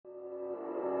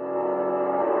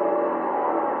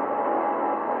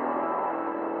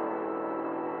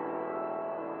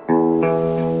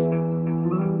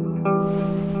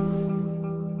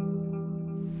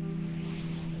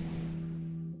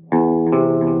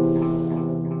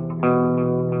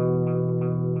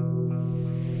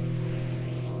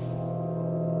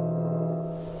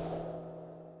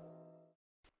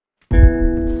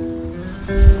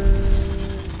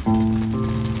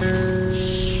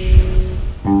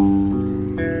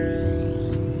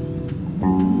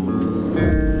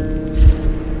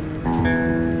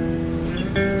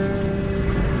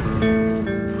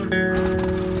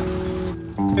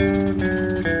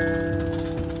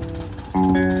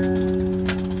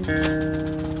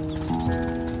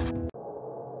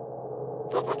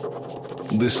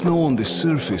The snow on the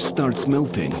surface starts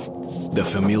melting. The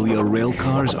familiar rail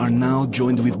cars are now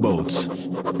joined with boats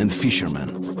and fishermen.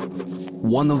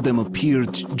 One of them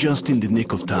appeared just in the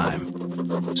nick of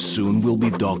time. Soon we'll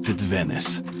be docked at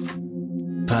Venice.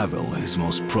 Pavel is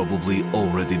most probably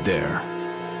already there.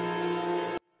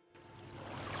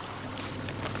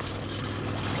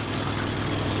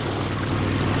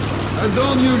 I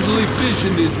don't usually fish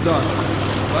in this tunnel,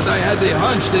 but I had a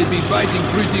hunch they'd be biting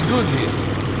pretty good here.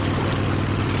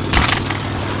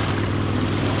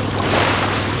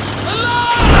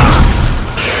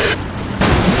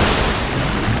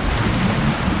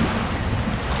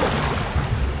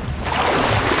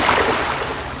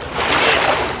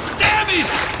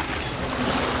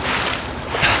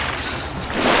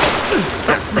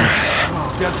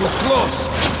 That was close.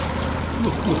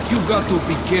 Look, you've got to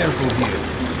be careful here.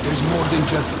 There's more than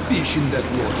just fish in that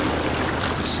water.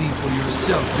 You see for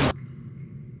yourself.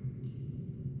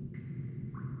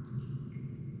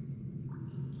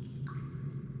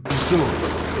 Soon.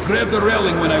 Grab the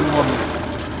railing when I warn you.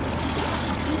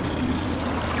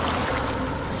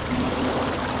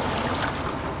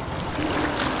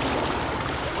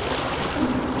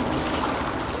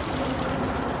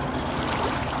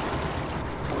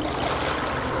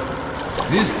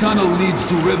 This tunnel leads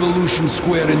to Revolution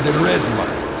Square in the Red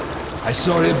Line. I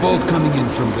saw a boat coming in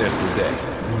from there today.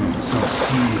 Some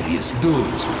serious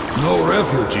dudes. No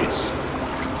refugees.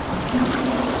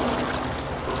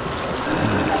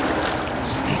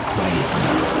 Stay quiet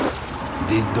now.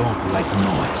 They don't like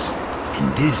noise.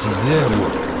 And this is their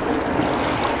world.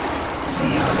 See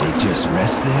how they just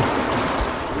rested?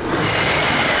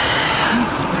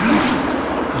 Easy, easy.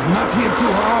 He's not here to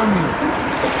harm you.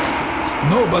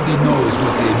 Nobody knows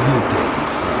what they mutated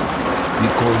from. We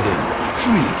call them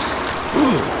shrimps.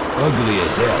 Ugly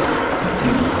as hell, but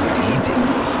they're good eating,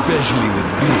 especially with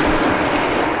beer.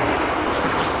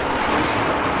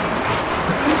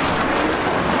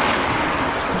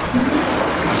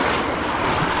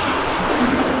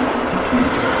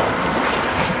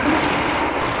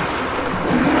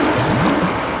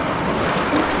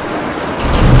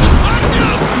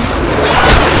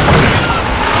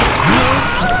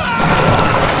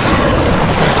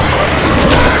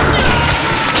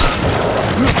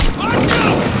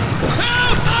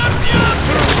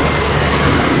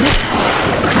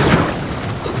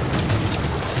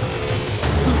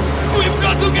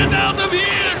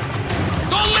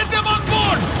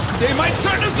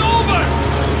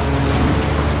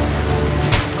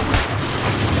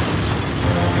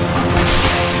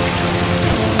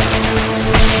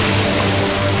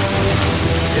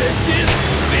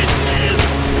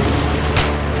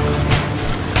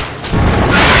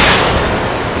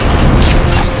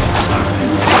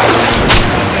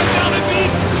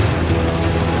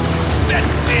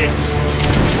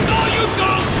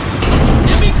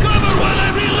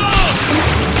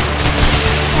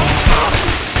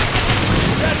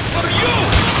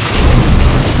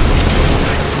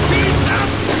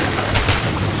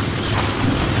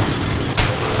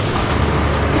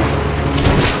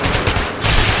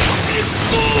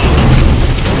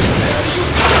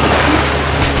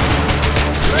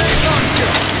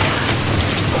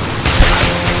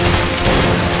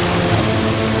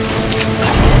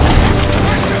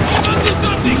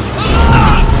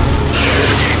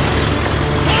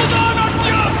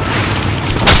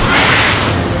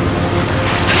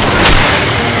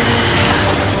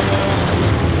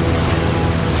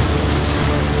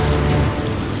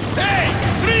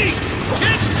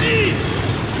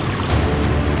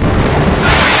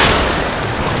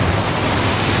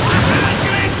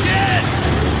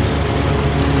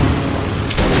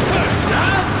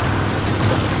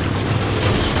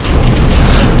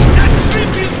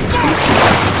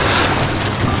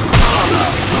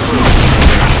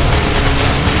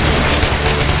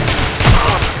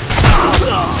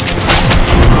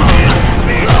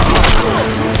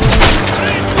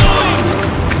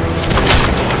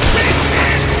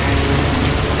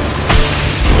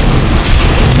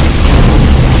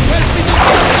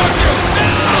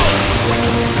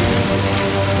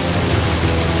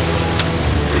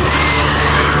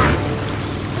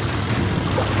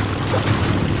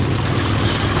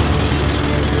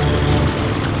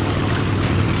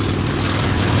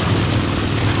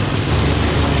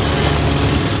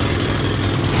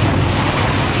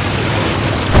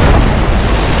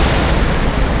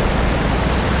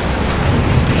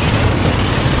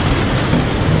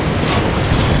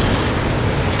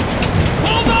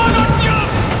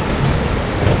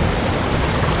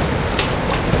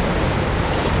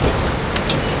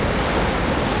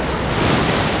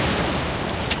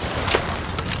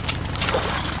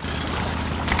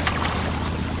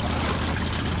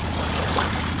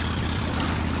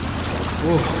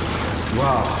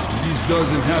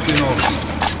 doesn't happen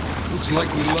often. Looks like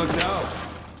we lucked out.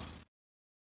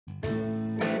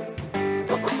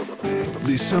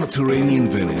 The subterranean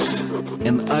Venice,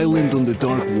 an island on the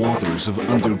dark waters of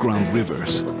underground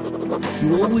rivers.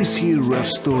 You always hear rough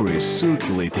stories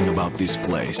circulating about this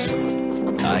place.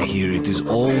 I hear it is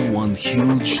all one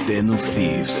huge den of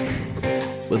thieves.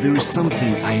 But there is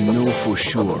something I know for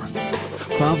sure.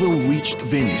 Pavel reached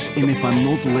Venice, and if I'm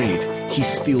not late, he's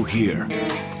still here.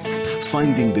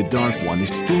 Finding the Dark One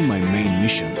is still my main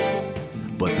mission.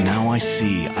 But now I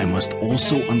see I must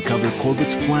also uncover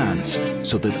Corbett's plans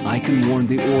so that I can warn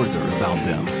the Order about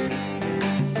them.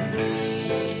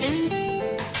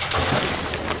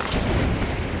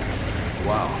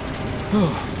 Wow.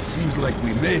 Seems like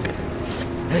we made it.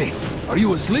 Hey, are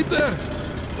you asleep there?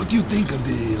 What do you think of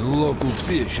the local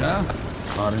fish, huh?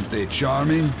 Aren't they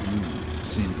charming?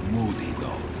 Seem moody,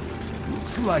 though.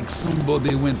 Looks like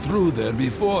somebody went through there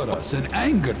before us and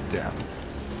angered them.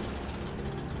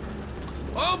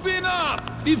 Open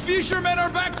up! The fishermen are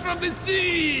back from the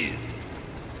seas!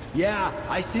 Yeah,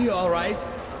 I see you all right.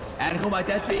 And who might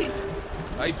that be?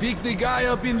 I picked the guy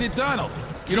up in the tunnel.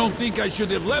 You don't think I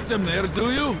should have left him there,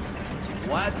 do you?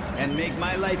 What? And make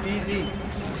my life easy?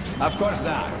 Of course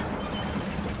not.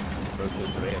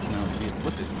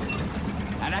 What is this?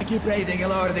 And I keep raising you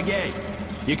lower the gate.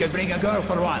 You can bring a girl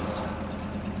for once.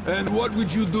 And what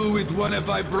would you do with one if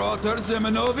I brought her,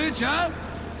 Semenovich, huh?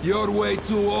 You're way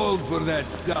too old for that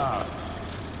stuff.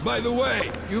 By the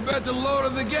way, you better lower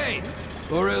the gate,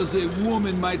 or else a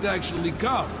woman might actually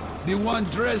come. The one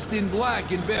dressed in black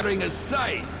and bearing a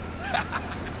scythe.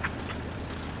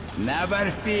 Never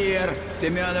fear.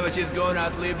 Semyonovich is going to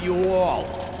outlive you all.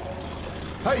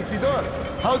 Hey, Fedor,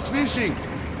 how's fishing?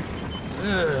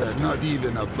 Not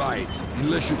even a bite,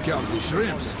 unless you count the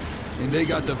shrimps. And they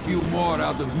got a few more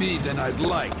out of me than I'd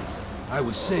like. I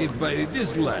was saved by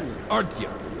this lad,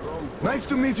 Artyom. Nice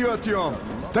to meet you, Artyom.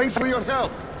 Thanks for your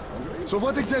help. So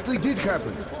what exactly did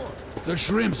happen? The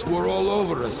shrimps were all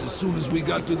over us as soon as we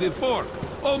got to the fork.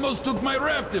 Almost took my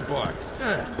raft apart.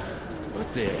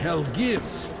 What the hell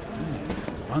gives?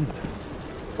 Wonder.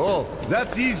 Oh,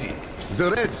 that's easy.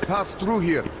 The Reds passed through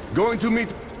here, going to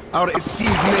meet our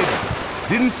esteemed neighbors.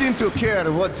 Didn't seem to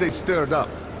care what they stirred up.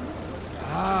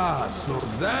 Ah, so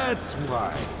that's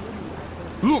why.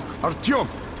 Look, Artyom,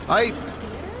 I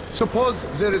suppose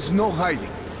there is no hiding.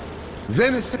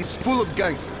 Venice is full of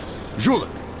gangsters.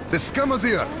 Zhulek, the scum of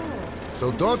the earth.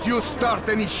 So don't you start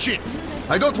any shit.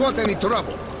 I don't want any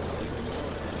trouble.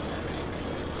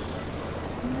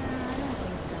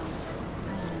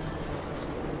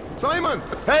 Simon!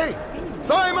 Hey!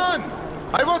 Simon!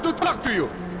 I want to talk to you!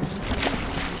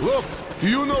 Look, do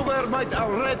you know where might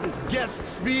our red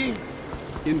guests be?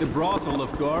 In the brothel,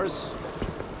 of course.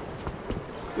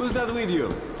 Who's that with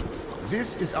you?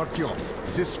 This is Artyom,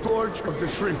 the scourge of the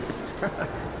shrimps.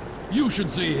 You should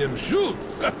see him shoot.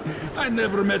 I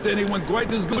never met anyone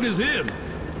quite as good as him.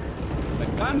 A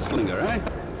gunslinger, eh?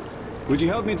 Would you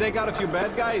help me take out a few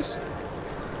bad guys?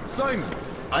 Simon,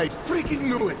 I freaking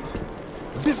knew it!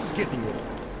 This is getting old.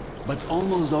 But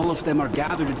almost all of them are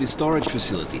gathered at the storage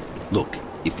facility. Look,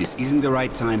 if this isn't the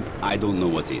right time, I don't know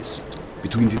what is.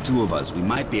 Between the two of us, we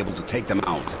might be able to take them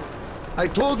out. I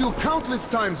told you countless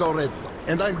times already,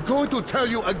 and I'm going to tell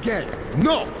you again.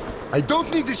 No! I don't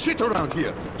need this shit around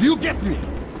here. Do you get me?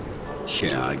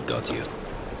 Yeah, I got you.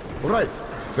 Right.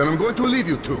 Then I'm going to leave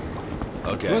you two.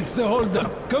 Okay. What's the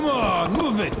holdup? Come on,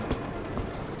 move it!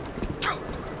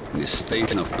 This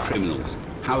station of criminals.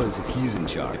 How is it he's in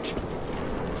charge?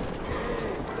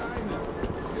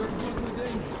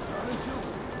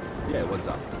 Yeah, what's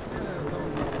up?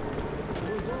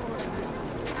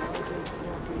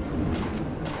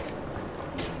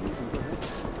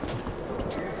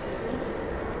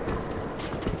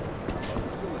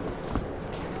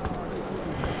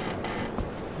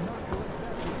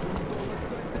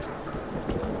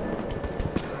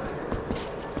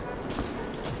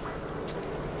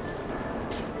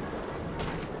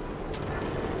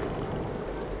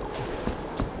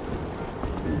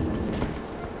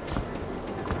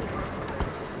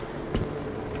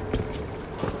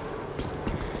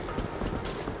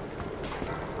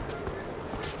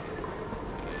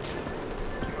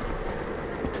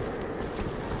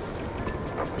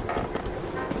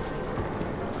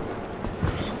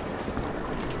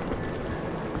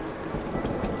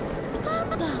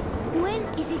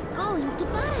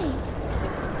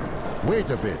 Wait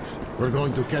a bit. We're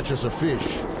going to catch us a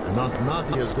fish, and Aunt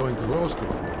Nadia is going to roast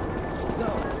it. So,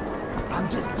 I'm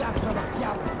just back from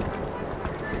Oktyabrsk.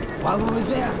 While we were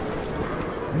there,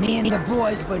 me and the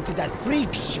boys went to that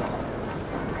freak show.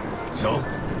 So?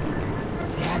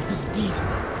 They had this beast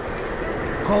there.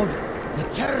 called the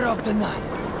Terror of the Night.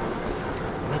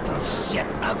 Little shit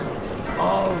ugly.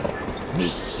 All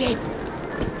misshapen.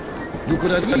 You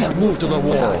could at least move to the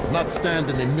wall, not stand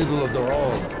in the middle of the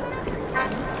hall.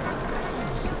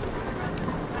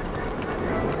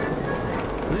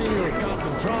 Real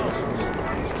cotton trousers.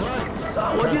 Stripes. So,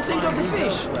 what do you think of the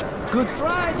fish? Good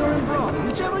fried or in broth,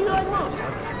 whichever you like most.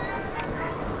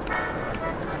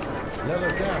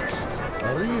 Leather caps. A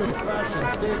real fashion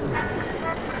statement.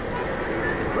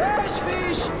 Fresh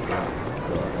fish!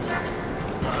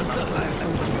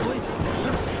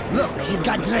 Look, he's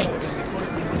got drinks.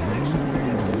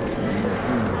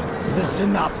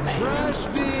 Listen up, man. Fresh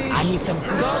fish! I need some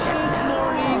good Got shit. this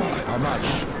morning! How much?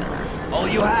 All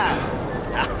you have.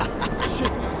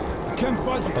 Shit! Can't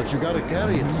budge it. But you gotta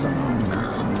carry it somehow.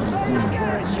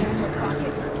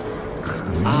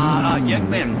 Young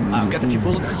man, I've got a few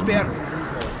bullets to spare.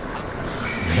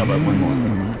 How about one more?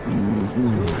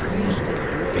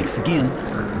 Thanks again.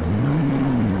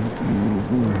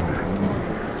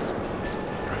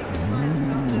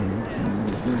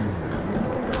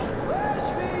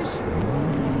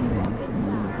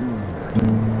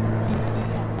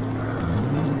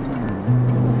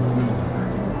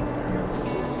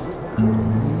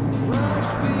 Fresh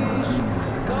fish!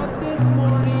 Got this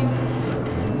morning!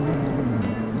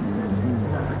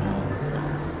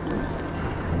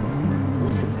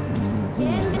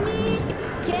 Canned meat!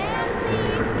 Canned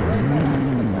meat!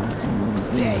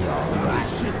 There you're all right.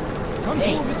 Come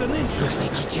Hey, move it an inch! looks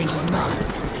like he changed his mind.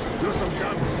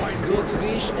 Good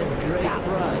fish and great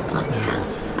price.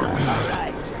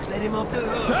 Alright, just let him off the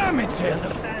hook. Damn it, Ted!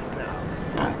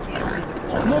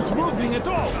 Not moving at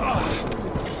all!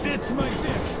 It's my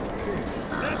dick!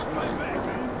 That's my back!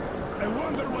 I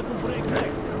wonder what will break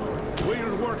next.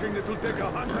 We're working, this will take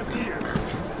 100 years.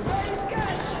 Nice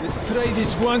catch! Let's try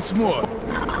this once more.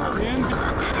 And...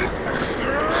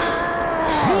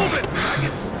 Move it,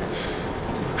 maggots!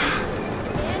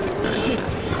 Shit!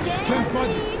 Can't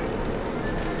budge it!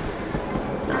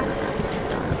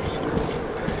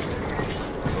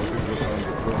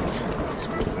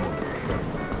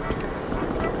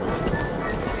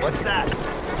 What's that?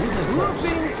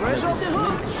 Roofing, fresh off the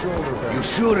hook! You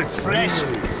sure it's fresh?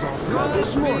 Got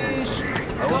this morning!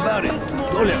 How about it? This Go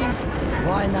morning! there.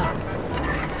 Why not?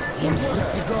 Seems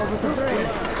good to go with the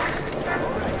brakes.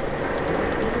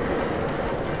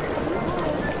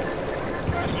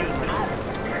 You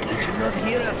nuts! Did you not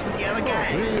hear us with the other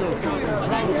guy? Real cotton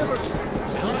trousers.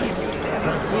 Stripes.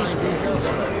 That fish is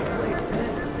elsewhere.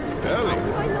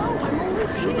 I know, I'm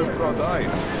always here.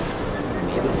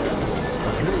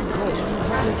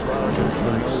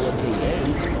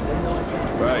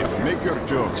 Right, make your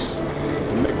jokes.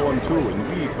 Make one too and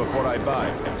leave before I buy.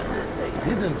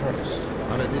 Hidden purse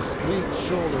on a discreet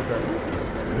shoulder belt.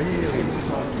 Really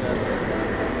soft leather.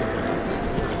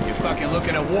 You fucking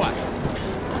looking at what?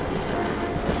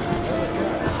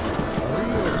 A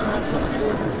real fashion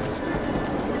statement.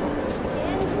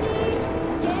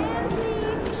 Canned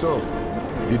meat! So,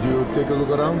 did you take a look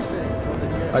around?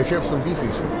 I have some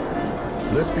business for you.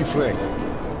 Let's be frank.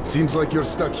 Seems like you're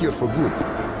stuck here for good.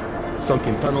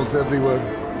 Sunken tunnels everywhere,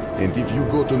 and if you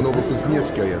go to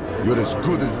Novokuznetskaya, you're as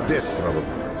good as dead,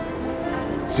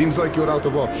 probably. Seems like you're out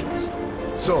of options.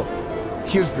 So,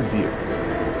 here's the deal.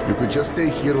 You could just stay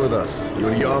here with us.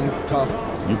 You're young, tough,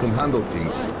 you can handle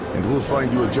things, and we'll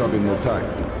find you a job in no time.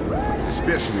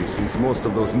 Especially since most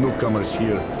of those newcomers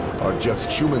here are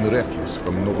just human refuse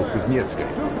from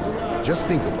Novokuznetskaya. Just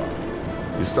think about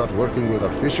it. You start working with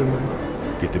our fishermen,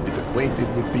 get a bit acquainted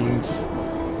with things,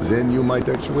 then you might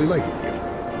actually like it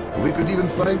here. We could even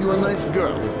find you a nice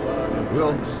girl.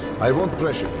 Well, I won't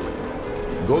pressure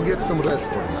you. Go get some rest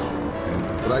for now,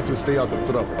 and try to stay out of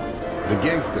trouble. The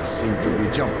gangsters seem to be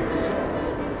jumping.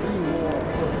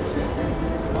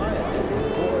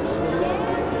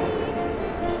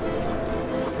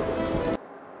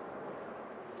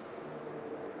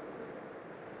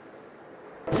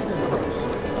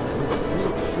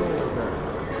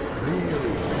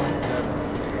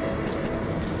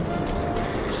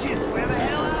 Shit, where the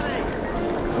hell are they?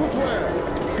 Footwear.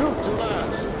 Built to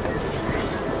last.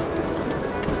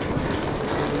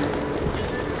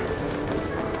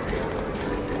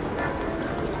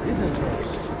 Hidden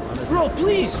purse on a Bro,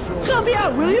 please! Help me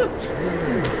out, will you?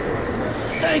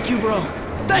 Thank you, bro.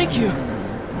 Thank you!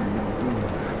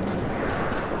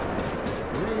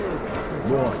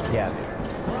 More cabin.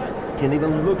 Can't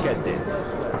even look at this.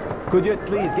 Could you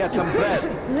please get some bread?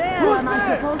 Where am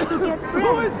I supposed to get bread?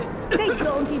 Who is it? They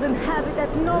don't even have it at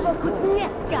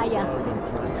Novokuznetskaya.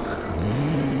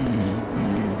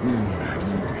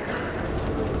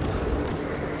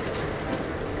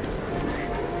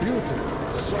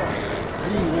 beautiful, soft.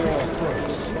 Pre-war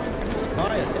first.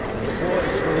 Hyatt and the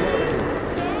boys will love you.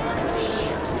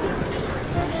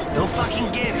 Don't fucking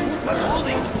get it. What's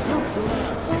holding?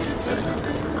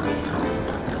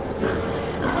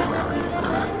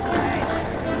 Hey,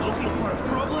 looking for a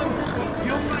problem?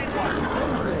 You'll find one.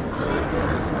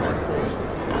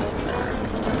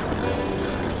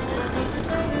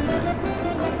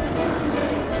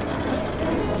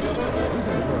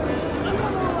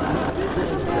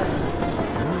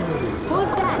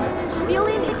 Who's that?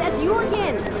 Feeling it at you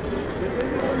again.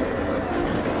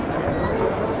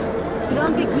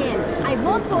 Drunk again. I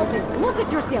won't open. Look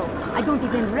at yourself. I don't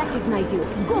even recognize you.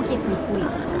 Go get some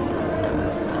sleep.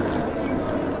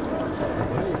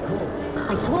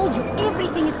 I told you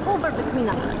everything is over between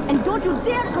us. And don't you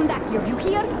dare come back here, you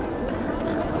hear?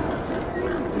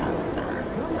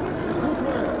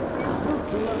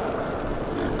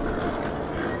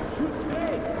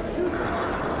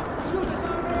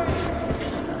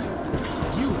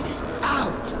 You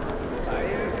out!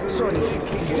 Sorry.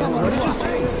 What did you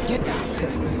say? Get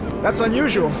out! That's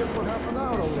unusual.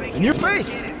 A new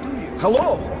face!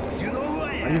 Hello!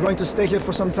 Are you going to stay here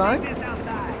for some time?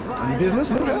 On business,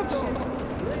 perhaps?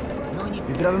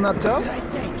 You'd rather not tell?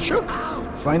 Sure.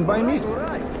 Fine by me.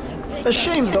 A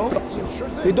shame, though.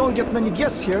 We don't get many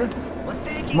guests here.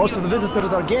 Most of the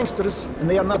visitors are gangsters, and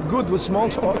they are not good with small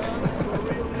talk.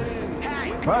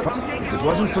 But if it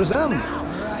wasn't for them,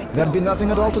 there'd be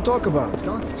nothing at all to talk about.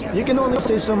 You can only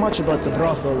say so much about the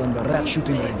brothel and the rat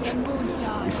shooting range.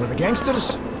 Before the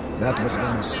gangsters, that was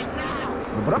Venice.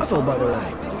 The brothel, by the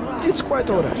way, it's quite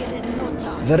alright.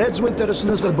 The Reds went there as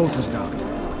soon as their boat was docked.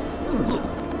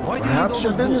 Perhaps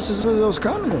your business is with those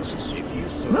communists.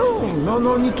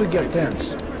 No need to get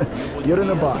tense. You're in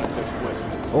a bar.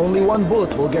 Only one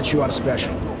bullet will get you our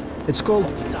special. It's called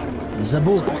the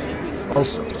bullet.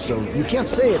 Also, so you can't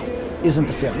say it isn't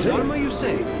a fair trade. What you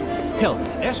say? Hell,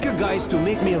 ask your guys to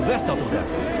make me a vest out of that.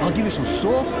 I'll give you some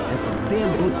salt and some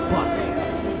damn good butter.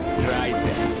 Try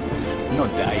that. No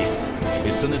dice.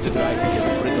 As soon as it dries, it gets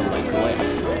brittle like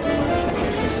glass.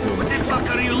 What the fuck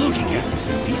are you looking at?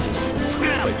 Some pieces.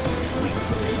 Scrap it!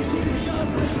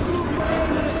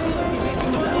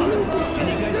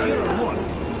 Any guys here or what?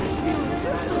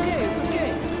 It's okay.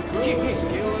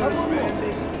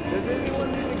 Does anyone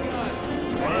need a gun?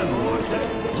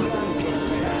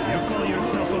 You call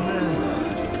yourself a man?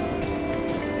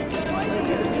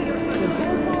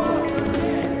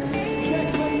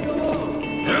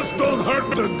 Just don't hurt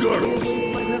the girls!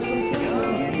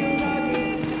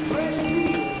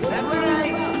 That's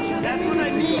right! That's what I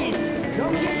mean!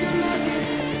 Come get your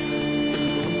nuggets!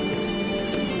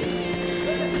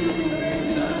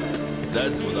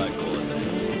 That's what I call a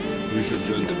dance. You should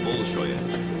join the Bolshoi.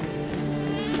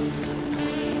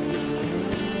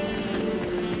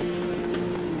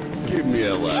 Give me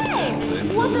a lap dance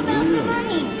and What you'll about do the it.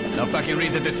 money? No fucking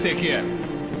reason to stick here.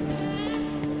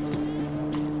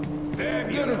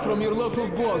 Get it from your local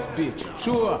boss, bitch.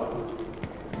 Sure.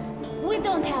 We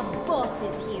don't have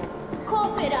bosses here.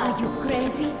 Cough it up. Are you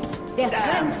crazy? They're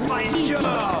friends with peace.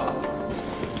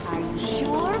 Are you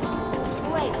sure?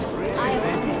 Wait, I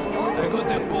have I got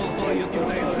that ball for you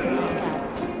today, sir.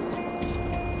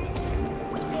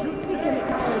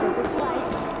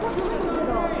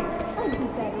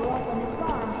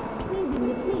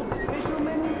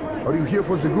 Are you here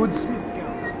for the goods?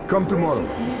 Come tomorrow.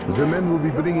 The men will be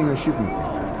bringing a shipment.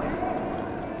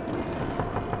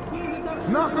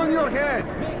 Knock on your head!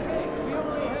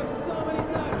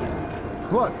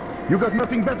 What? You got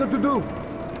nothing better to do?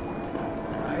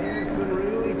 I have some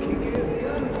really kick-ass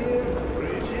guns here.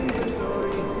 Fresh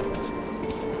inventory.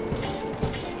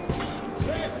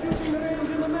 Best shooting range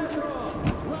in the metro.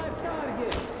 Live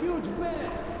target. Huge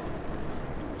bet.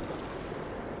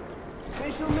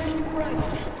 Special menu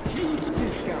prices. Huge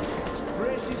discounts.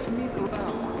 Freshest meat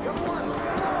around. Come on.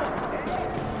 Hey.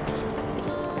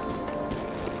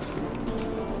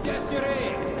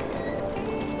 Desiree.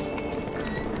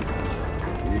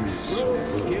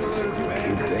 Killers,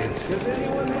 bandits. Does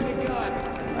anyone need a gun?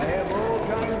 I have all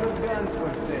kinds of guns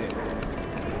for sale.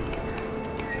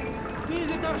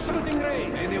 Visit our shooting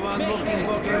range. Anyone looking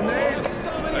for grenades?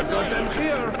 I've got them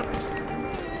here.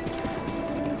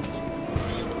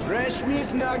 Fresh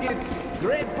meat nuggets.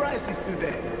 Great prices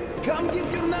today. Come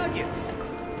get your nuggets.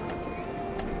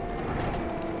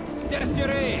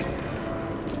 Desiree.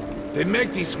 They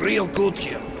make this real good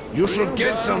here. You should Real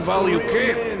get some guns while for you real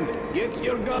can. men. Get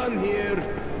your gun here.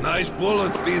 Nice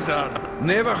bullets these are.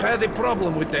 Never had a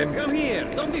problem with them. Come here.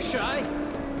 Don't be shy.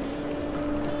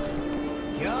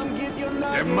 Come get your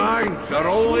nuggets. The mines are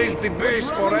Fresh always meat the was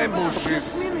best for running about ambushes.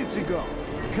 just minutes ago.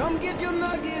 Come get your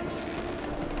nuggets.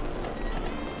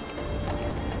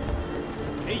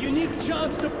 A unique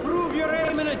chance to prove your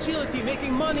aim and agility,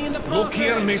 making money in the process. Look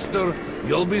here, mister.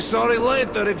 You'll be sorry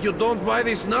later if you don't buy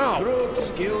this now.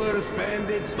 Crooks, killers,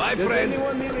 bandits. My Does friend,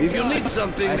 anyone need a if you gun? need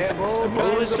something, I have all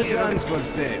kinds of guns for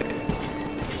sale.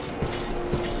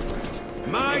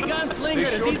 My gunslinger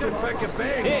is either...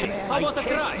 Hey, how about a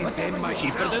try?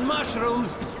 Cheaper than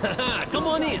mushrooms. Come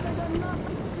on in.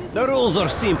 The rules are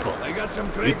simple.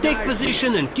 You take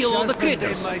position and kill all the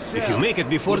critters. If you make it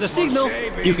before the signal,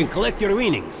 you can collect your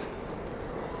winnings.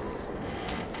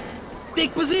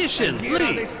 Take position, Here are the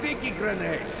please. sticky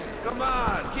grenades. Come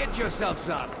on, get yourself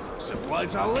some.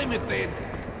 Supplies are limited.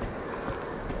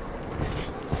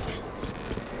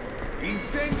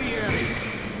 Incendiaries.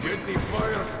 Get the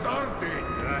fire started.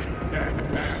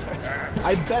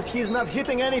 I bet he's not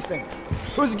hitting anything.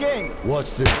 Who's game?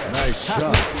 What's this? Nice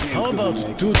shot. How about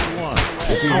 2 to 1?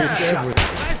 If he hits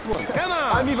everything. Last one, come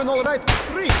on. I'm even all right.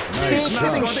 3. Nice He ain't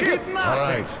hitting shot. shit. All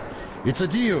right. It's a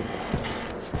deal.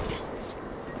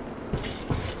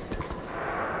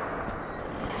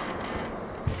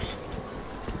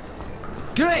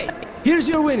 Great. Here's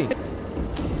your winning.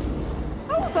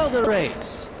 How about the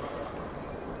race?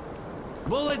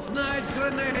 Bullets, knives,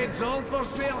 grenades, all for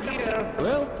sale here.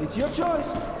 Well, it's your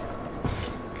choice.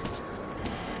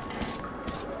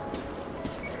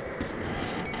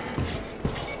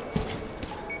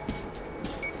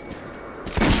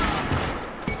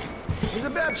 He's a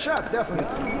bad shot, definitely.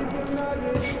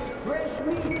 Fresh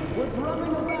meat was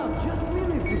running about just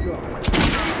minutes ago.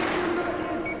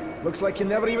 Looks like he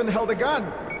never even held a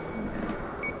gun.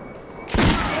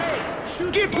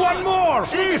 Get one more!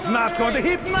 He's not going to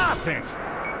hit nothing!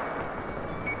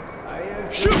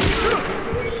 Shoot! Shoot!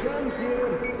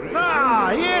 Nah,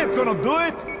 he ain't gonna do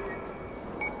it!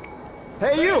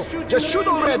 Hey you! Just shoot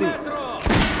already!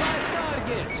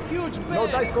 Huge No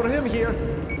dice for him here.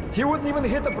 He wouldn't even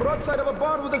hit the broadside of a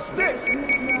barn with a stick.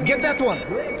 Get that one.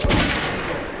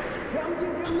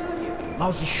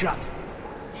 Lousy shot.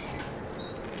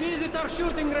 Visit our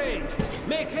shooting range.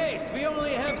 Make haste. We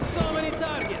only have so many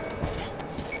targets.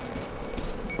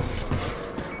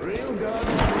 Real gun,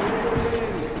 real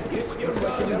men. Get your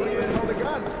gun here. Held a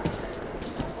gun.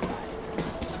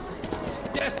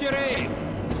 Test your aim.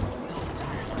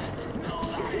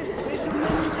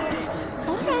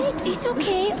 Alright, it's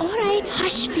okay. Alright,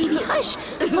 hush, baby, hush.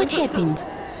 What happened?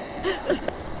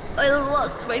 I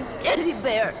lost my teddy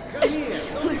bear.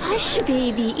 Hush,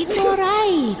 baby, it's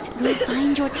alright. We'll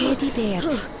find your teddy bear.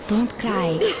 Don't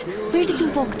cry. Where did you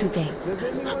walk today?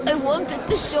 I wanted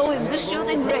to show him the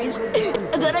shooting range,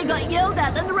 and then I got yelled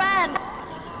at and ran.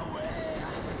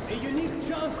 A unique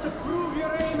chance to prove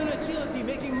your aim and agility,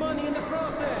 making money in the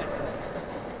process.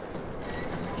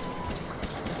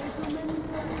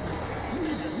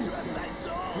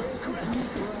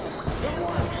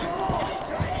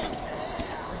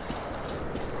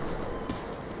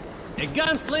 A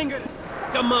gunslinger!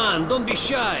 Come on, don't be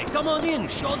shy. Come on in,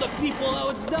 show the people how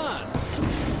it's done.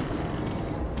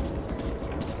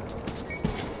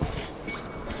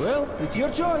 Well, it's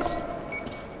your choice.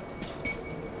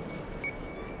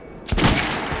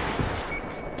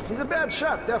 He's a bad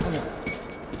shot, definitely.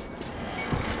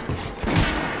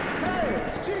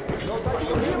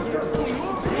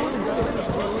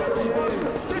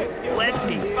 Let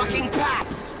me fucking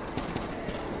pass!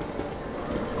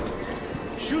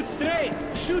 Shoot straight!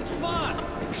 Shoot fast!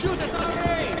 Shoot at our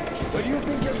range! Where do you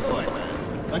think you're going,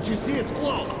 man? Can't you see it's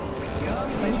close?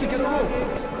 I need to get a rope.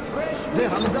 There,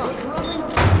 on the dock.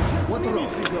 What the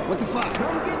rope? What the fuck?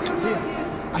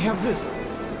 Here, I have this.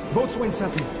 Boatswain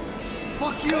sent me.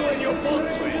 Fuck you and your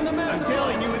boatswain! I'm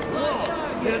telling you it's close!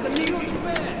 There's a meeting!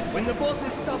 When the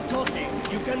bosses stop talking,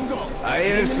 you can go! I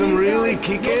have some really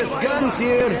kick-ass guns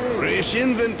here. Fresh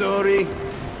inventory.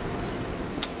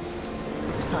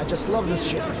 I just love this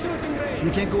shit.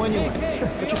 You can't go anywhere,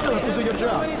 but you still have to do your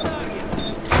job.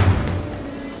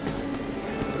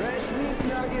 Fresh meat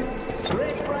nuggets,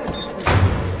 great prices.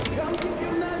 Come get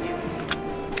your nuggets.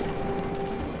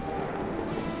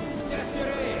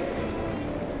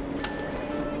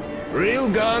 Real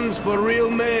guns for real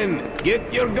men.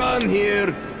 Get your gun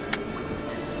here.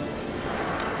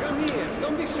 Come here,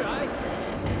 don't be shy.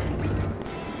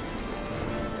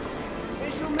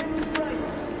 Special menu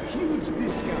prices, huge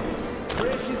discounts.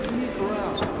 Freshest meat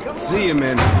around. Come See you,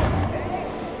 man.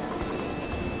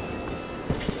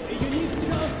 A unique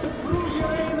chance to prove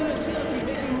your aim and agility,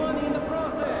 making money in the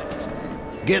process.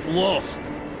 Get lost!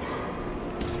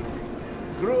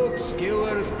 Crooks,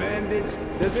 killers, bandits.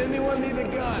 Does anyone need a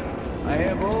gun? I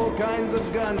have all kinds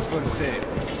of guns for sale.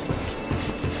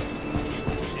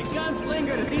 A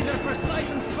gunslinger is either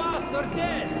precise and fast or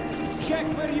dead. Check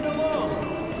where you belong.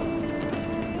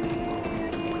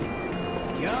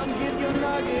 Come get your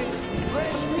nuggets.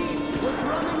 Fresh meat was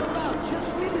running about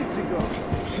just minutes ago.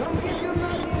 Come get your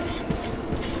nuggets.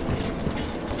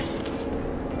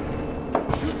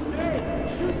 Shoot straight,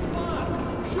 shoot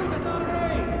fast, shoot at our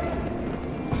range.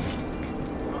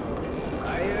 I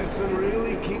have some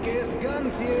really kick-ass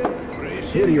guns here.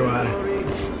 Fresh Here you are. inventory.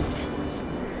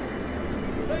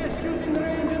 Best shooting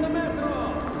range in the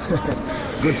metro.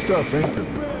 Good stuff, ain't it?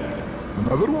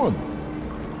 Another one.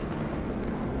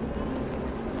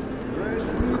 Fresh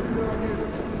meat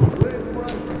nuggets. Great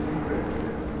prices today.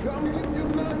 Come get your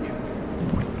nuggets.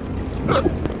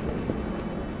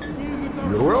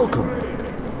 You're welcome.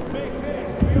 Make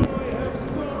haste, we only have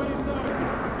so many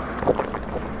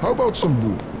targets. How about some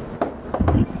boo?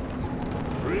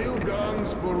 Real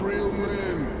guns for real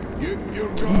men. Get your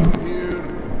gun here.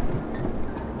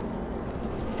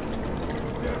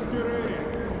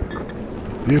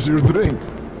 Here's your drink.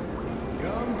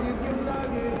 Come get your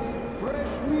nuggets.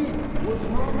 Fresh meat was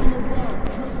running about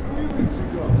just minutes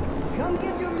ago. Come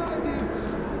get your nuggets.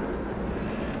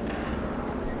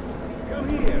 Come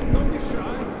here, don't be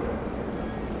shy.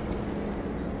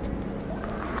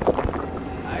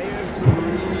 I have some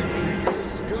really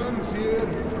kick-ass guns here.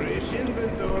 Fresh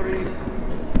inventory.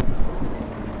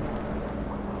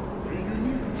 You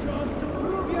need a chance to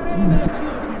prove your energy.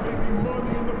 Making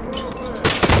money in the process.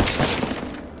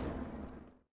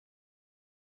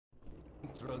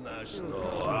 Come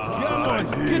on,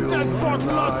 get that bottle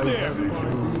out there!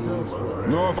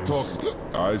 Enough talk,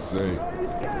 I say.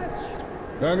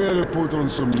 I'm gonna put on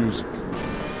some music.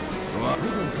 Come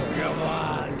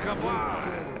on, come on!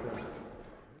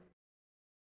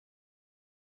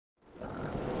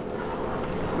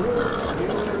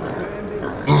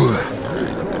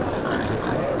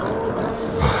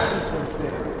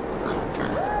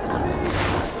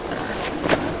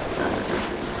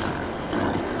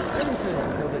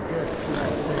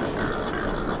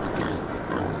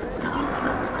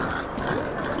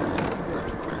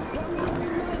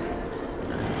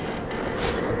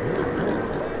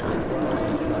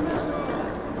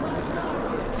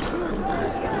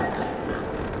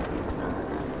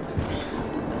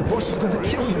 The boss is gonna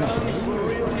kill me now.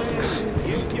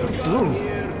 Dude.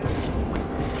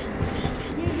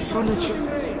 Furniture.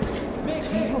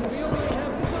 Tables.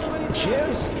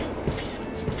 Chairs.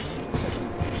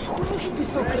 Who knew he'd be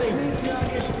so crazy?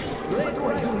 What do I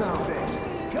do now?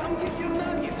 Come get your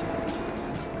nuggets.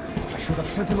 I should have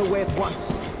sent him away at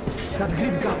once. That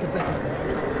greed got the better.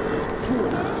 Fool.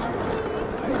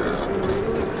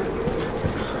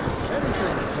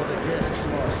 Anything for the gas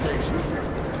small station.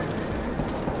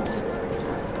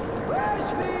 Fresh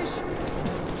fish.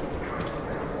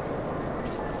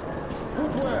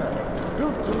 Footwear,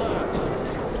 built to last.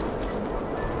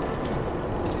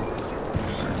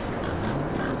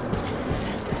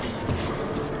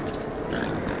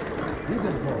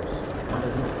 Hidden post.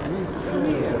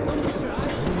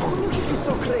 Who knew he'd be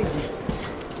so crazy?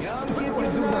 Come get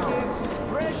your nuggets.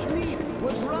 Fresh meat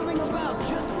was running about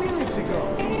just minutes ago.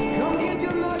 Come get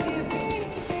your nuggets.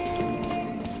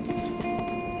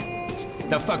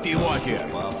 The fuck do you want here?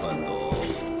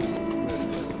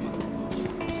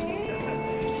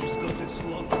 She's got this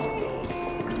slaughter those.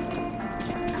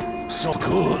 So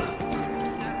cool.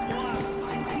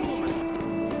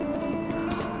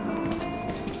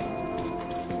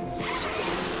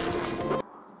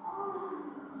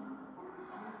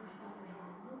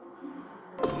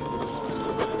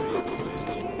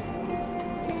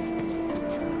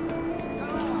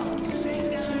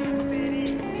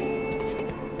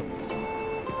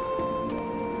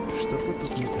 Что-то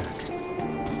тут не так.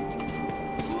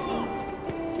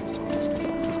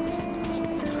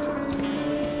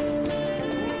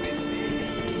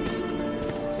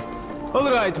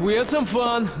 Alright, we had some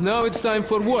fun, now it's time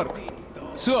for work.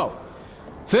 So,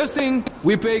 first thing,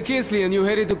 we pay Kinsley and you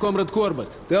head to Comrade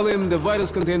Corbett. Tell him the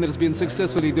virus container's been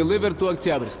successfully delivered to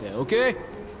Oktyabrskaya, okay?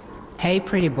 Hey,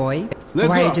 pretty boy. Let's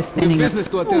Why go. are you just We have standing business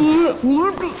to attend to.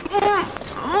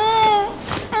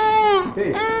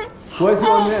 Hey, why is he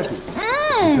unhappy?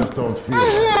 You just don't feel it.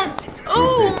 We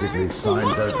basically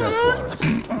signed their death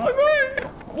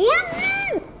warrants.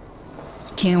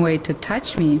 Can't wait to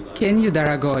touch me, can you,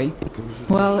 Daragoy?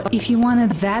 Well, if you want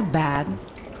it that bad...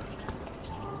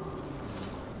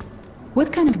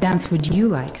 What kind of dance would you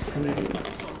like, sweetie?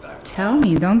 Tell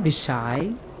me, don't be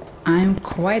shy. I'm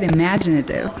quite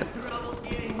imaginative.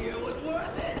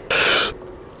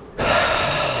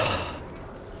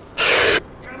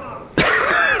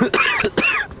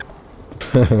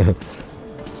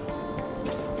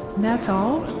 That's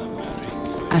all?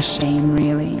 A shame,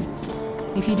 really.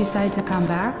 If you decide to come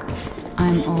back,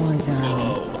 I'm always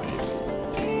around.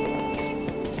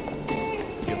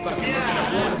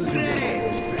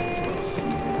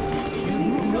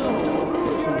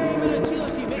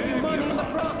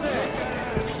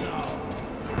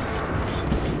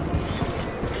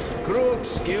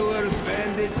 Crooks, killers,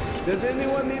 bandits. Does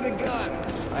anyone need a gun?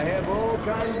 I have all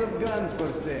kinds of guns for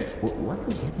sale. What will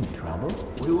get in trouble?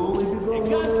 We will only be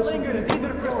going. A gunslinger is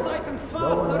either precise and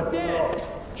fast or dead.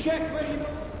 Check where you...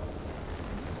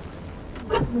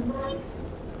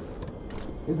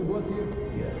 Is the boss here?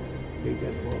 Yeah. Take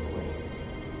that boss way.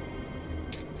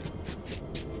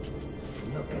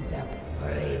 Look at them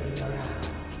parading around.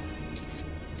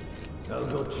 I'll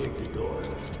go check the door.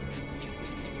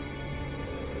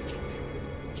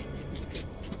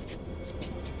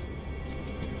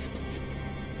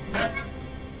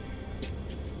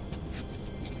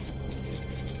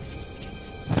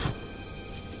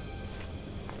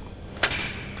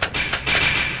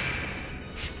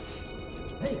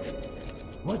 Hey,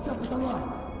 what's up with the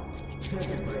line?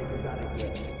 Circuit breaker's out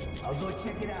again. I'll go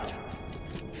check it out.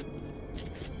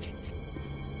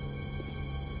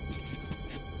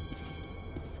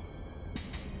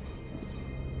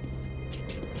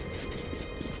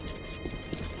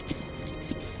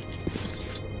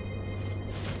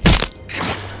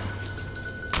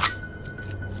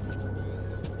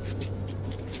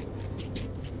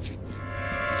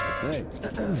 Hey.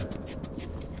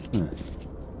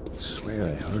 Swear I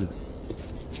heard it.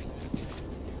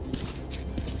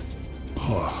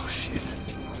 Oh, shit.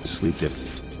 Sleep dip.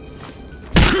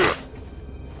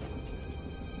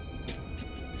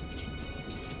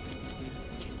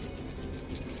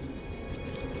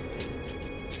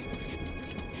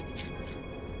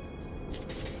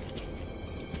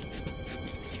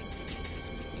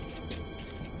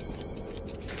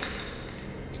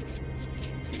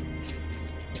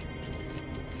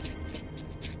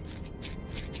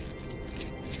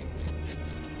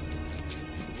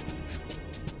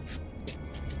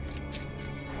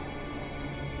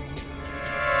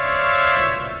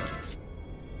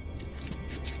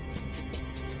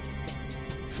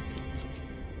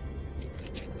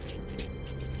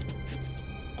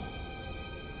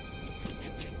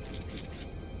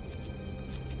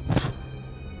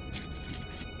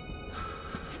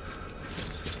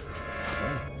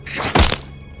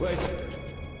 Wait.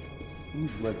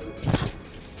 Seems like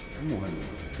someone.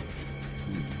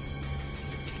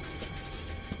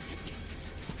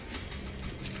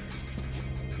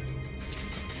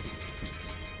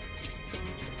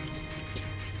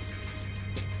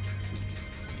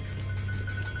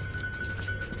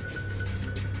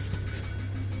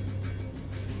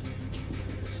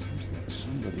 Seems like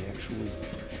somebody actually.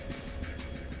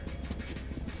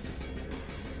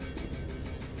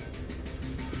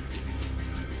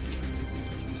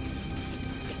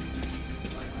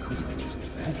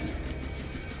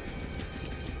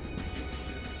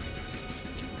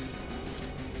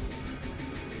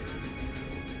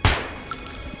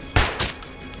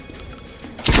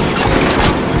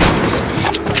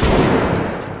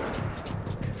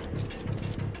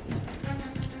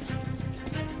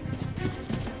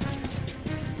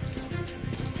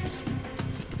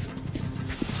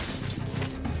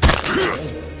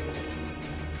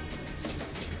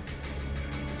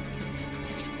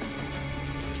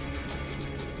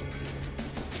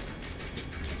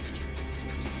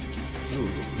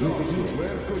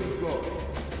 Where could he go?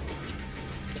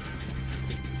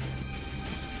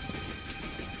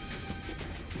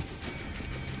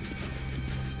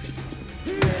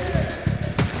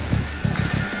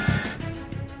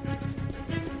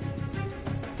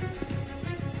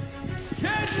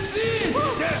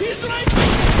 He's right!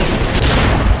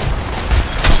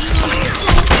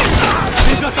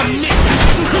 They got the nick!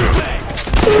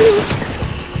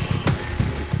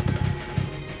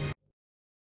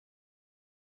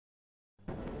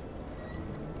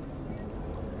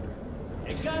 A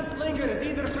gunslinger is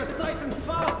either precise and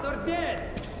fast or dead.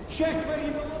 Check where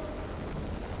you...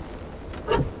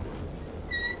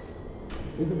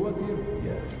 Is the boss here?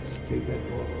 Yeah. Take that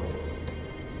boss way.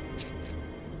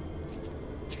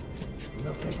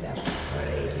 Look at them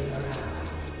parading around.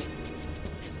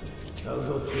 I'll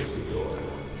go check the door.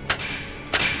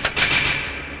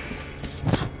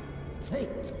 Hey,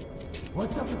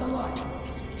 what's up with the line?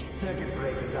 Circuit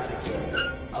breaker's out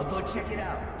again. I'll go check it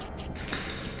out.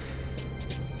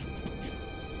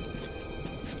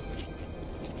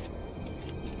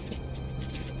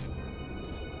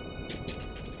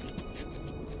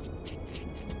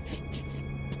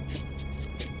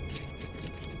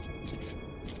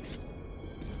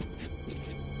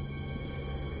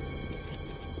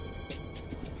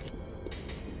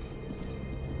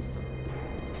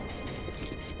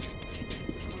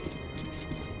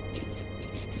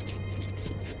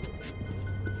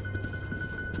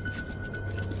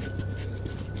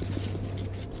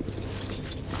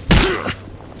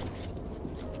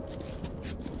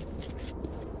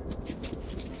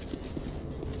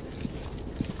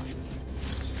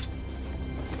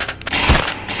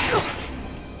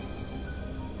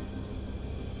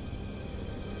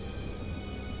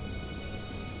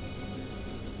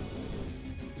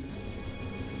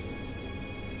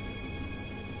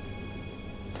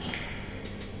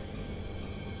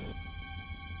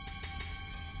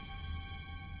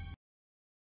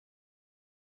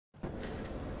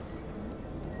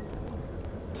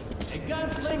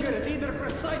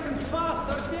 nice and fast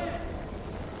or dead.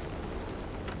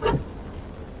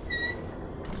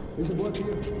 Is the boss here?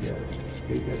 Yeah.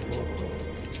 Take that ball.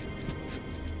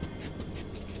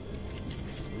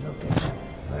 Look at that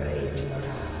parading around.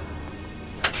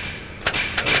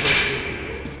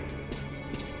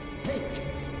 Hey,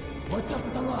 what's up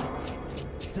with the lock?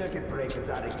 Circuit breaker's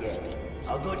out again.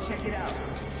 I'll go check it out.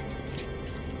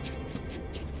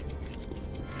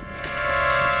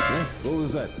 What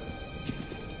was that?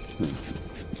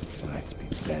 Let's be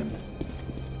damned.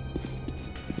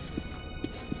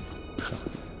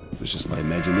 It was just my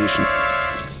imagination.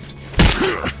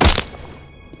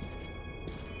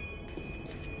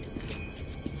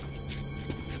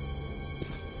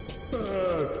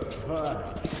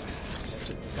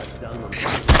 Cut down on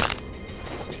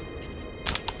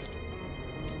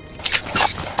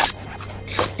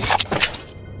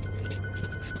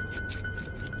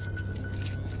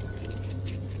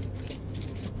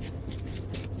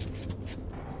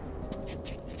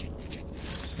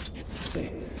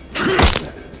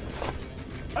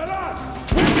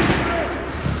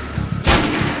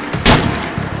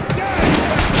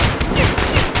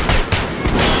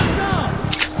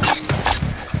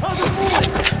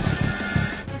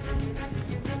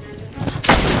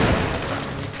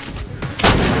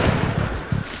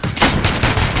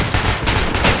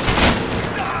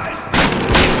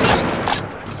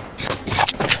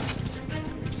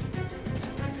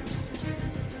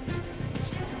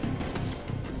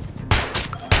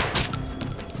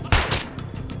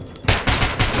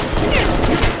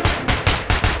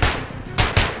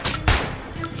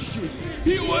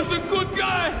He was a good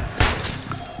guy!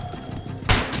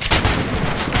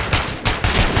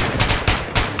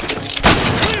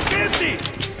 Clip empty!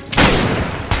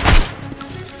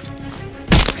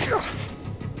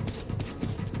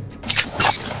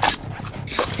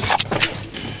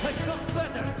 Let's go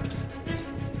better.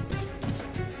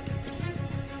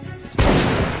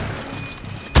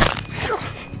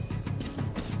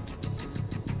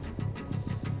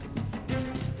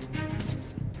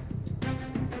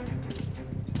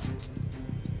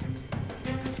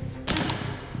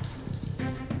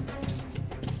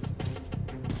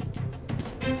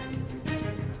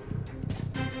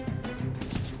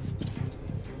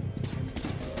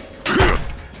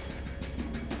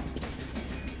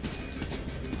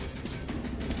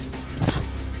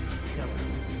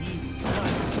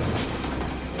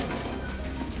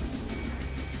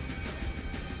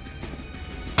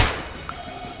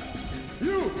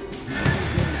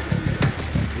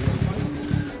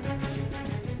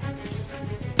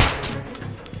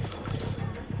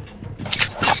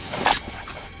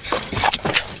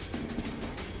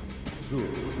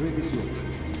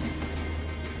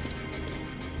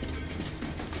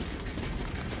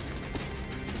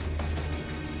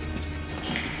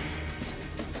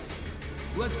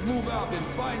 Let's move out and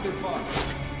find it fast.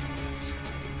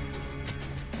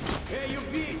 Hey, you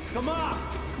beats, come on!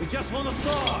 We just want to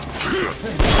talk!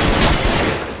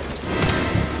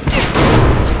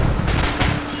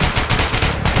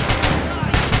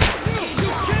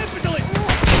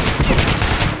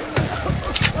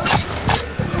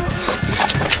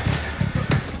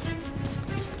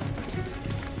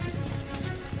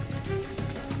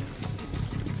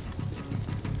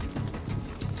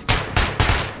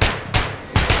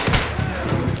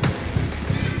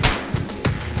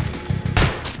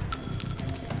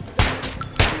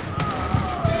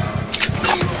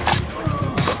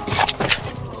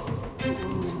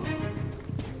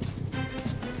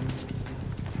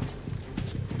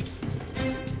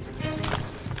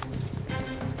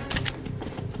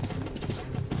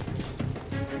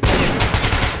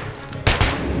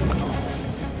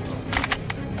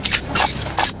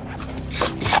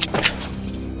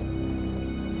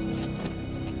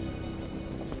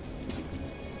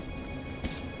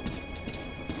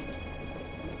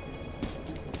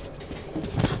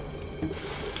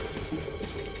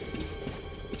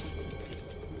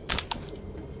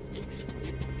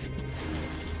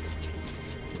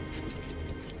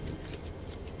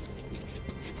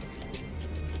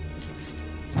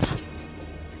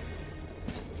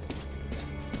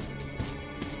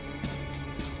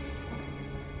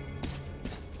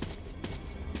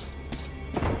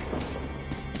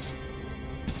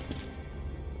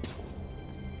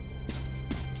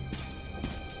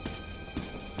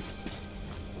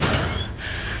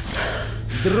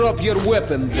 Drop your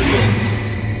weapon,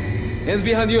 hands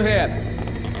behind your head.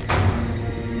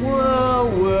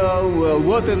 Well,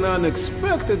 what an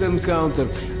unexpected encounter.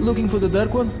 Looking for the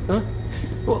Dark One, huh?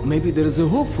 Well, maybe there's a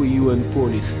hope for you and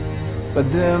Polis.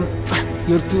 But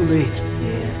you're too late.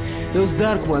 Yeah, Those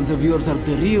dark ones of yours are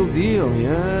the real deal,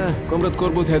 yeah? Comrade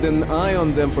Korbut had an eye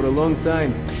on them for a long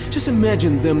time. Just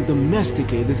imagine them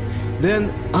domesticated,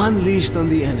 then unleashed on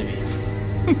the enemy.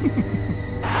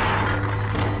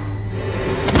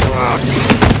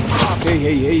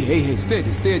 Hey,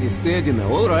 steady now.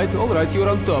 All right, you're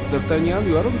on top, D'Artagnan,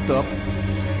 you are on top.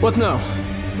 What now?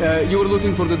 You were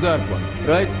looking for the Dark One,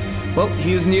 right? Well,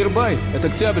 he is nearby, at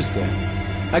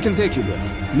Oktyabrskaya. I can take you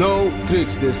there. No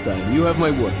tricks this time, you have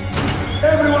my word.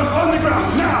 Everyone on the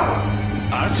ground, now!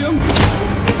 Artyom?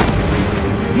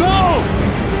 No!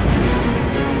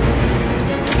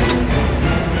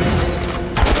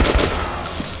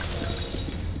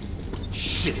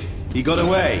 Shit, he got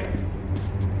away.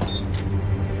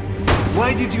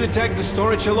 Why did you attack the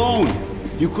storage alone?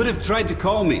 You could have tried to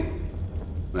call me.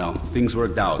 Well, things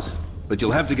worked out, but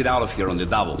you'll have to get out of here on the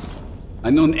double. I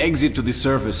know an exit to the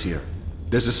surface here.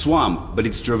 There's a swamp, but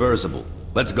it's traversable.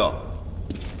 Let's go.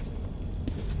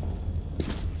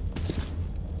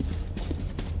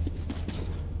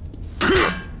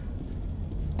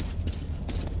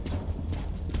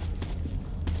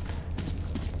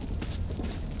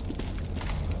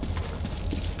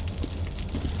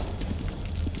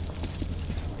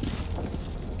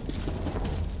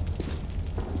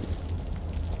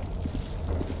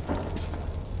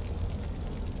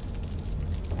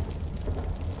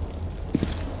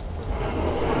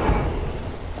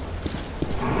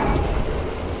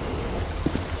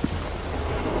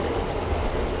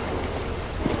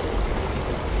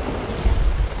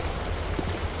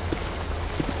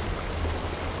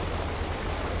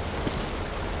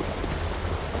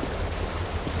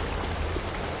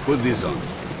 Put this on.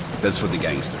 That's for the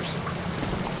gangsters.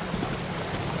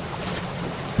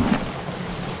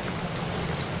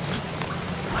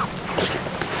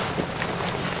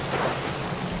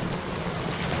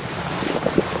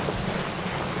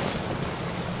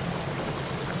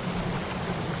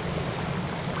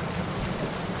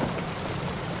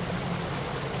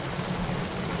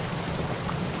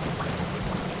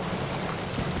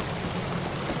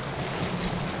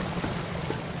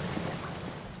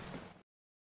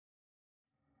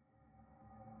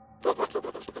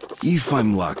 If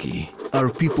I'm lucky, our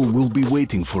people will be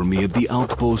waiting for me at the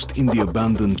outpost in the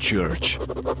abandoned church.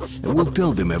 I will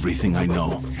tell them everything I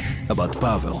know. About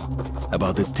Pavel,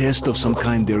 about a test of some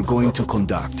kind they're going to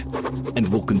conduct, and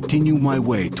will continue my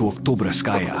way to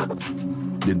Oktyabrskaya.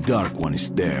 The Dark One is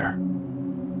there.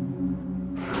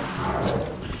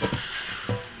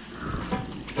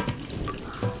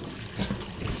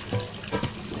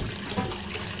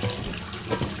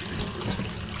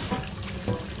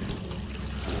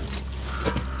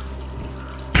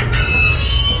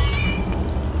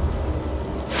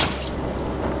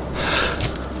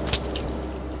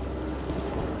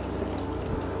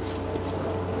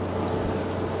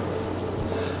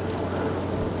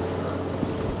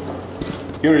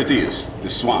 Here it is, the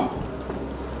swamp.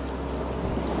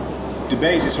 The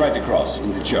base is right across,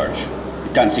 in the church.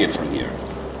 You can't see it from here.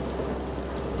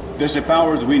 There's a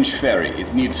powered winch ferry.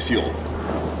 It needs fuel.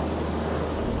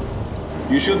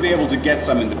 You should be able to get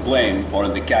some in the plane or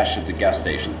in the cache at the gas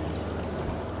station.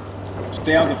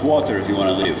 Stay out of water if you want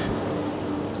to live.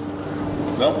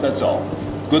 Well, that's all.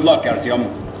 Good luck,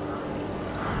 Artyom.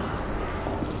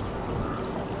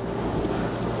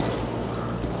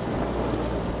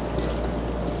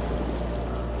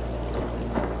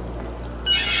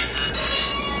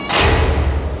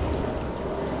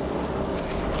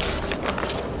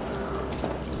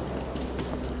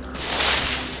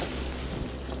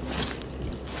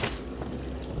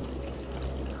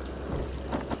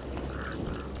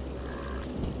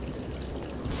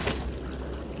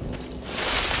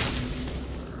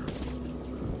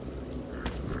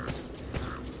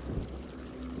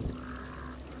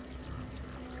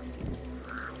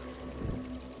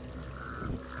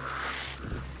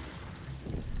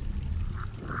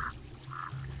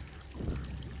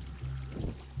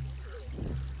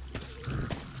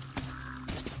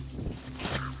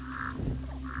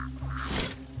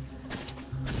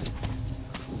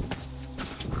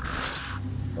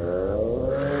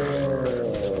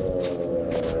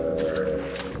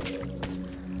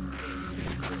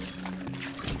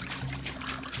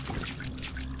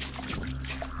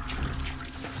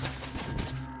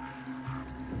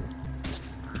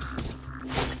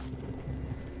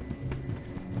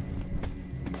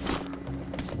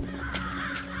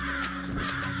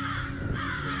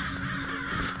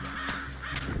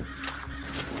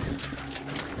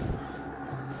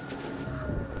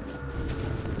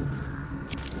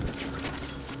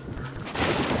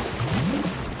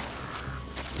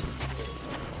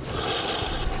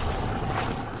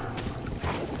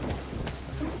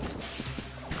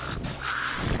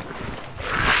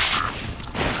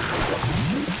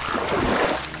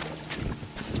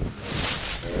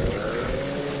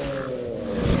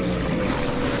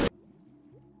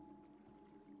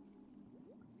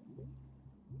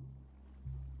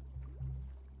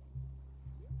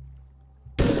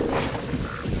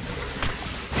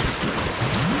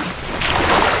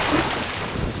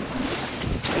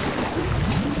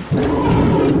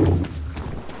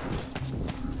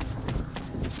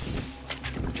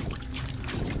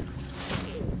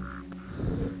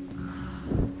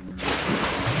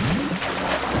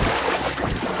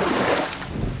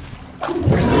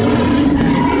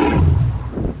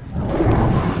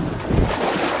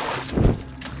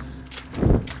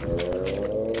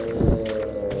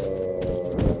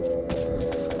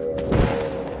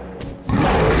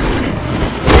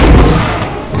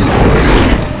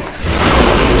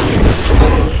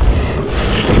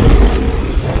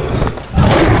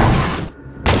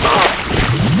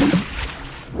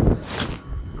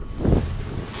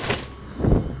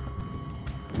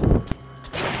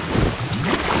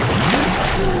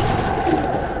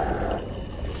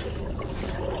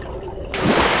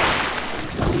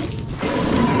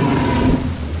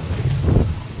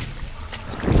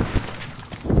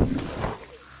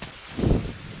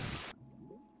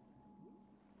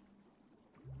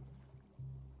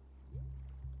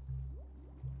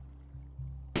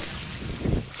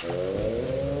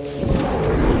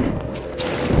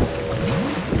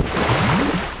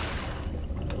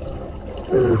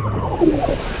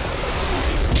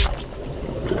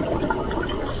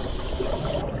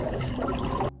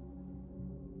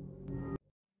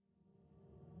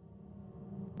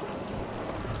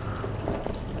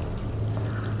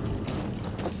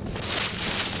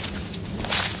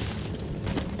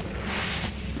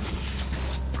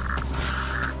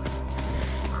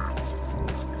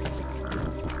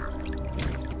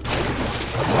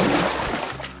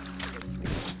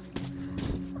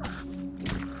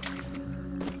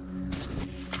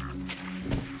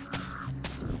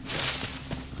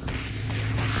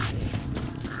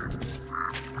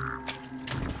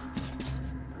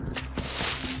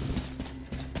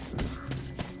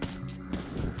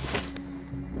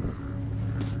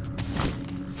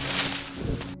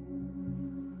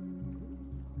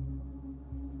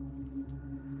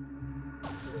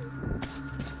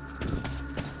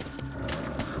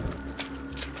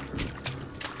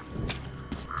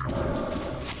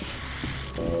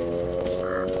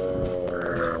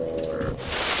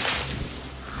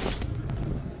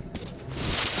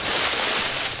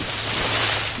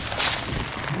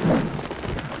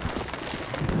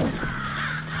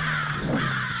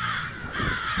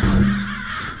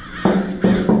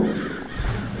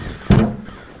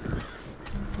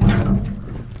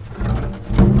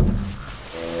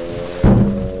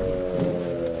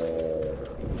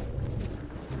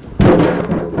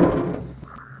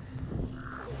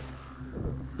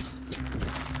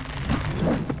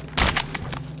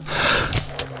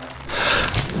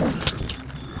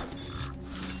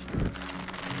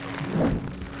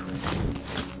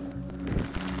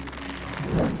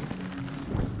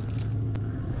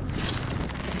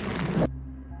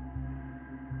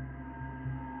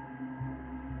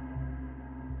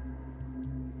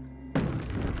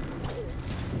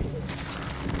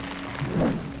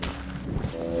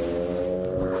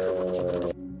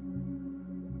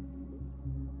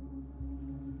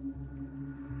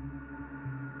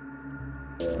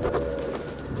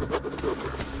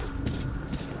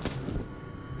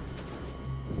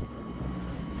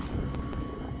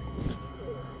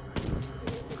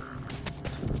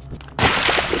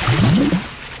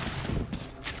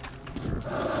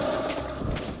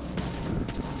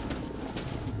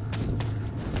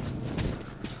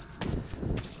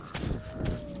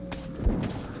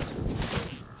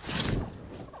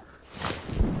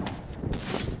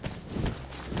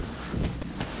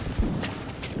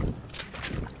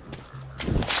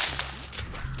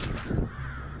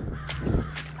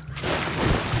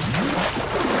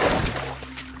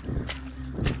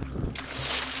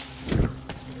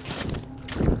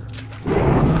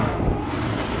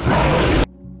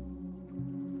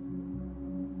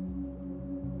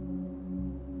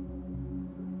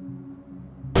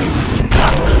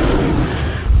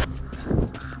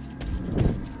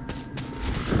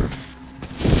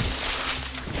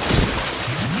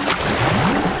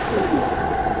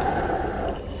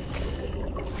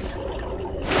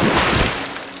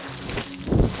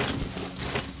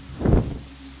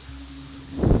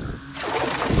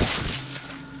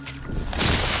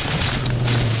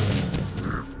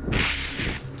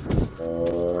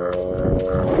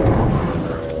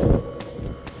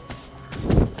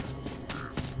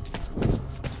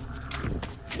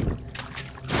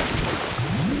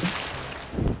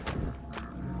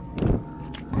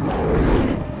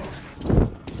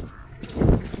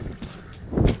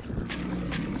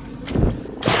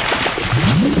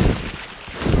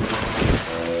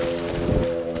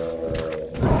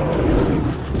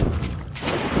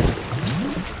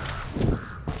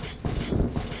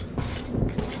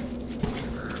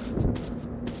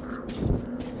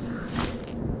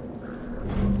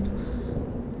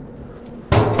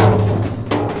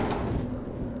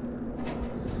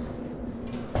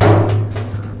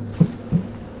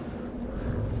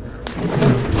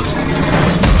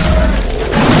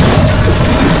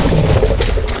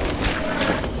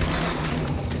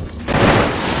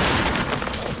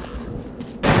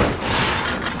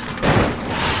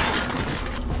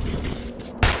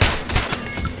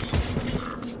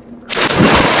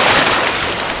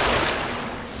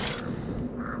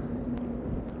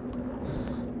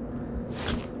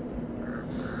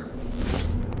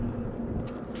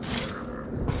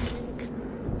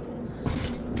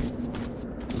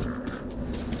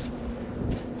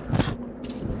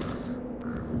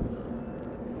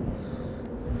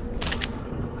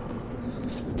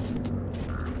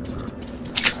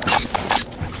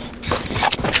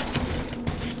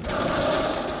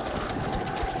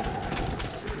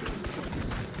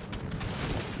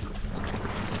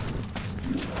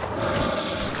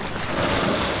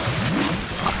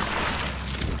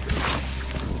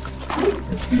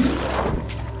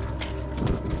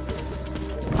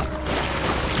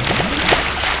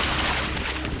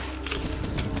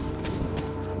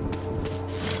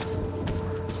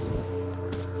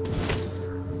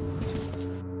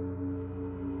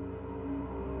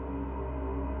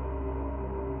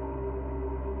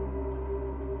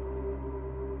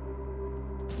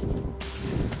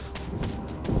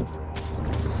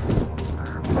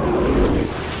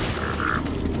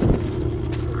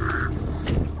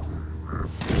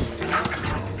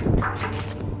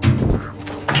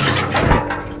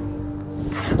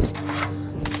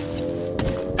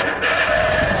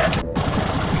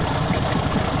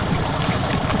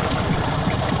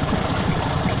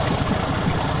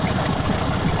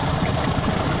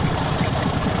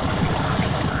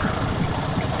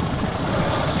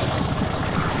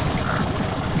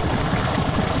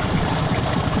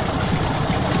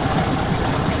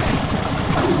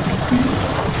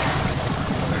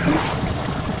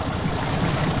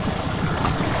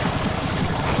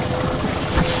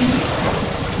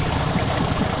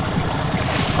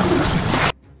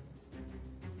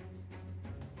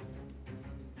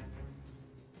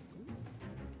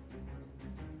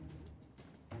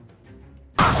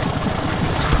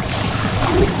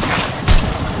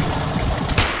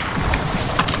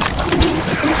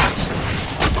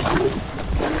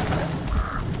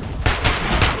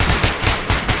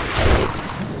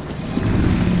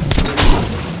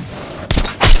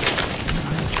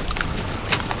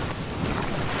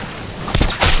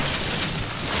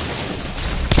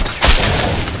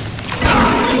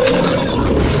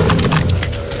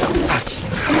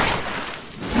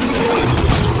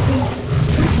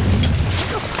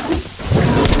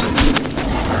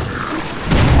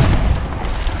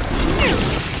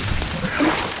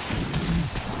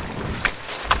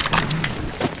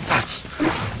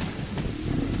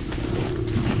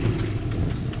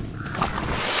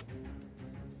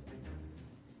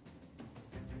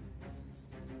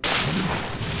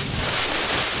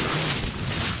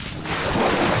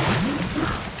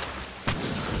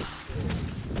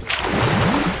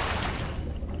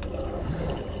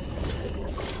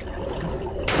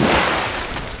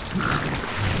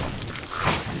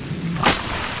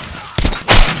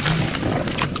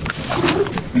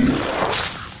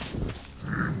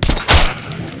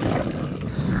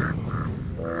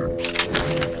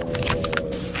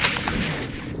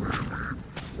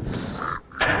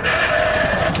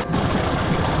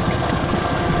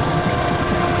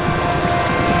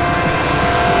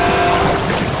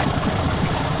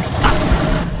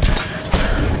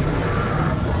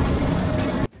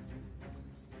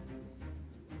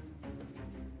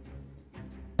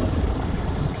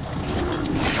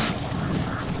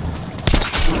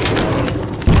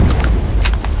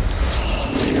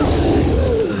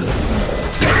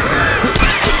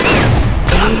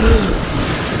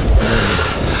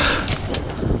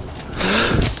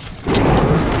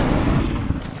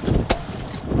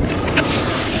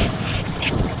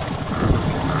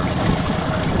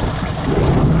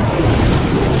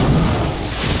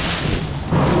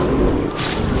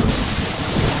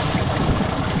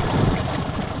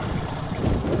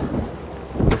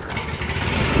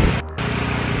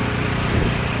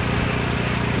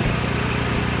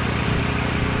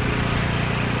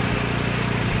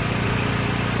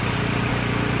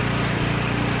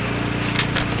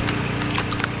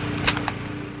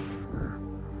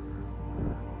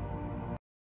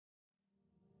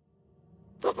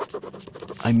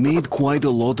 I made quite a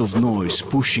lot of noise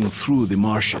pushing through the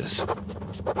marshes.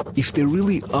 If there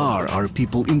really are our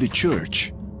people in the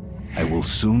church, I will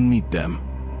soon meet them.